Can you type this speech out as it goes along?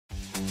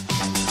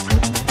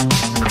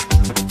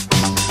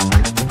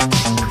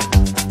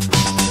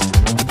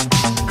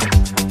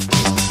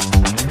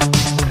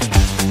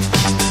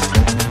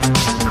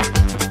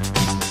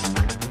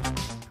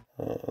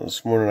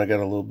This morning I got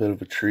a little bit of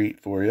a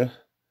treat for you.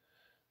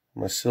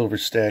 My silver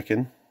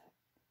stacking.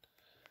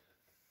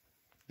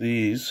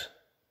 These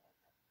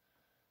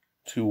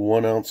 2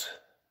 1-ounce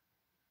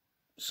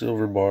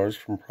silver bars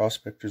from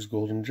Prospectors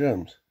Golden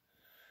Gems.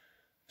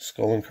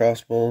 Skull and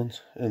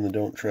Crossbones and the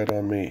Don't Tread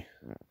on Me.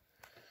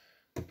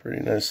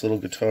 Pretty nice little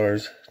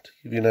guitars. To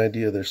give you an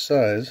idea of their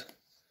size,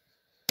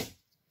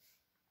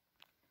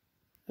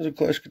 there's a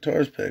Clash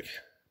Guitars pick.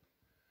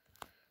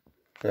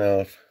 Now,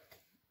 if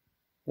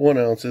 1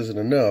 ounce isn't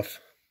enough,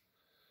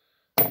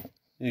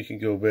 you can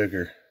go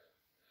bigger.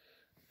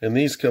 And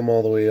these come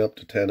all the way up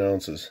to 10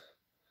 ounces.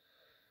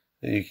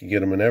 You can get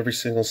them in every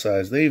single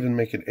size. They even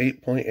make an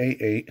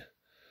 8.88,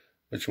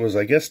 which was,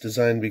 I guess,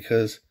 designed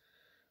because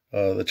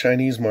the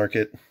Chinese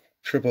market,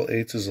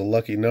 888 is a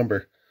lucky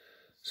number.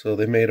 So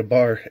they made a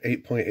bar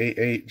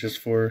 8.88 just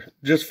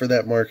for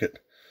that market.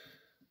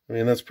 I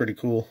mean, that's pretty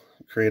cool.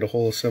 Create a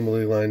whole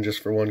assembly line just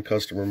for one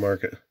customer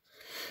market.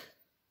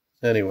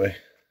 Anyway,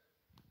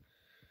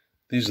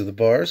 these are the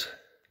bars,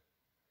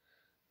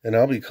 and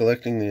I'll be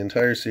collecting the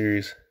entire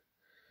series.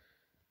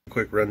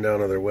 Quick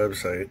rundown of their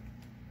website.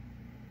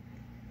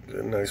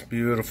 Nice,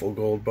 beautiful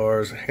gold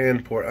bars,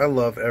 hand poured. I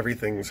love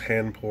everything's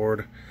hand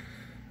poured.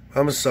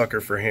 I'm a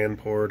sucker for hand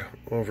poured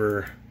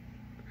over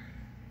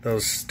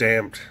those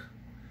stamped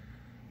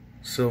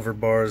silver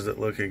bars that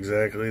look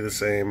exactly the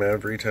same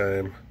every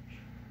time.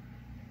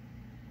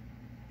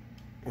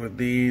 With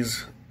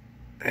these,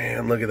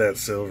 man, look at that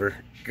silver.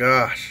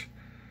 Gosh.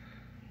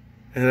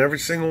 And every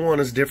single one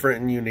is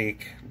different and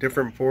unique.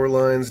 Different pour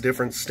lines,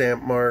 different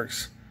stamp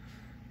marks,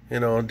 you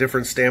know,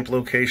 different stamp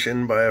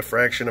location by a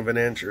fraction of an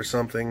inch or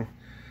something.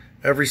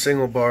 Every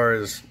single bar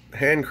is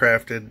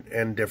handcrafted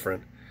and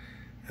different.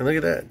 And look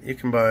at that. You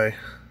can buy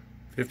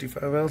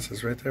 55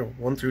 ounces right there.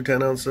 1 through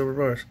 10 ounce silver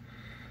bars.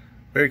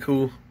 Very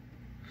cool.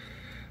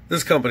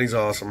 This company's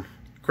awesome.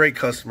 Great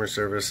customer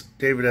service.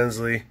 David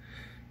Emslie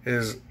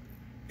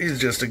he's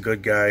just a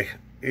good guy.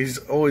 He's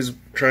always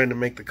trying to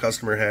make the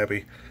customer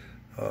happy.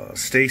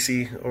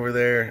 Stacey over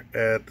there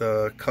at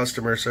the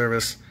customer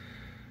service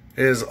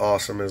is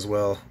awesome as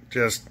well.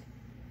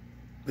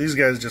 These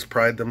guys just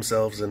pride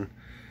themselves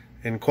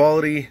in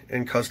quality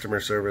and customer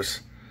service.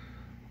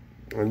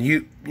 And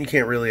you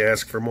can't really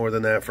ask for more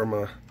than that from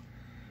a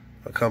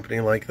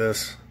company like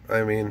this.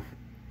 I mean,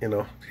 you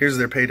know, here's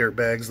their pay dirt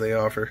bags they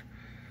offer.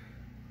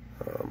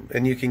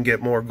 And you can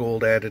get more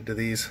gold added to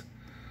these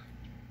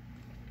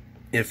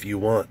if you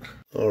want.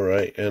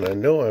 Alright, and I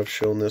know I've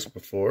shown this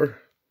before.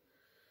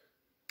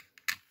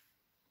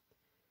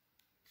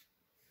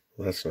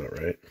 That's not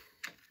right.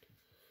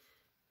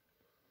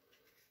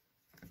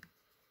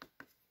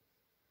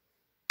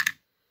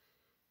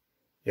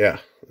 Yeah,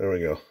 there we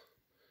go.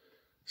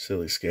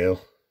 Silly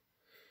scale.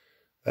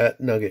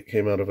 That nugget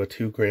came out of a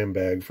 2-gram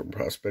bag from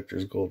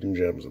Prospectors Golden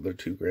Gems of their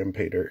 2-gram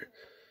pay dirt.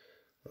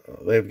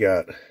 They've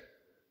got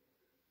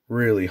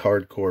really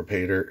hardcore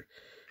pay dirt.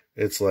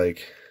 It's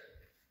like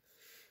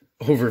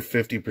over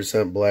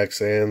 50% black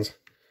sands,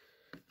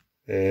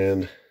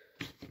 and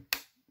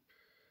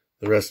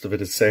the rest of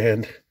it is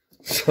sand.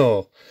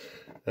 So,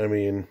 I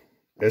mean,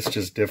 it's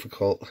just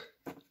difficult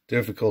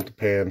to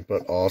pan,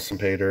 but awesome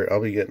pay dirt.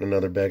 I'll be getting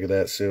another bag of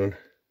that soon.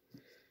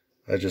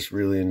 I just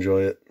really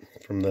enjoy it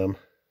from them.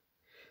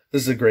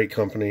 This is a great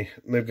company.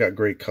 They've got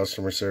great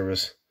customer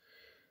service.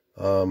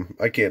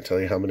 I can't tell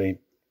you how many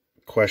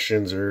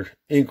questions or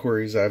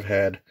inquiries I've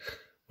had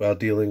while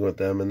dealing with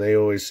them, and they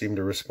always seem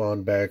to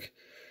respond back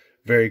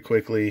very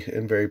quickly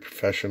and very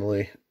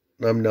professionally.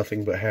 I'm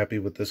nothing but happy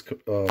with this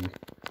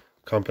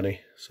company.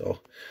 So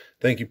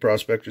thank you,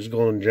 Prospectors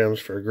Golden Gems,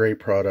 for a great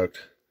product.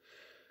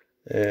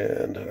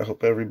 And I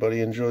hope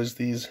everybody enjoys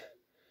these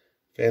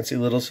fancy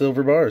little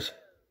silver bars.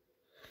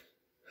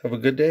 Have a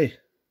good day.